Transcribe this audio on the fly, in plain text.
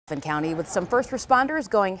Dauphin County with some first responders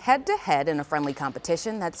going head-to-head in a friendly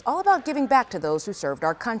competition that's all about giving back to those who served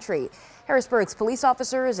our country. Harrisburg's police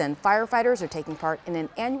officers and firefighters are taking part in an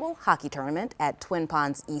annual hockey tournament at Twin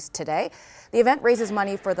Ponds East today. The event raises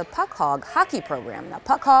money for the Puck Hog hockey program. Now,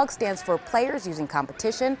 Puck Hog stands for Players Using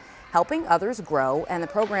Competition, Helping Others Grow, and the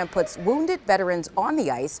program puts wounded veterans on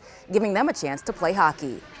the ice, giving them a chance to play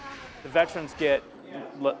hockey. The veterans get,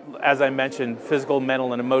 as I mentioned, physical,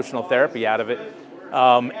 mental, and emotional therapy out of it,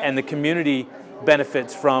 and the community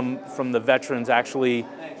benefits from the veterans actually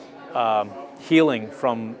healing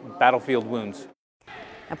from battlefield wounds.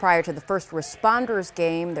 Now, prior to the first responders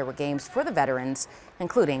game, there were games for the veterans,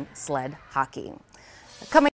 including sled hockey.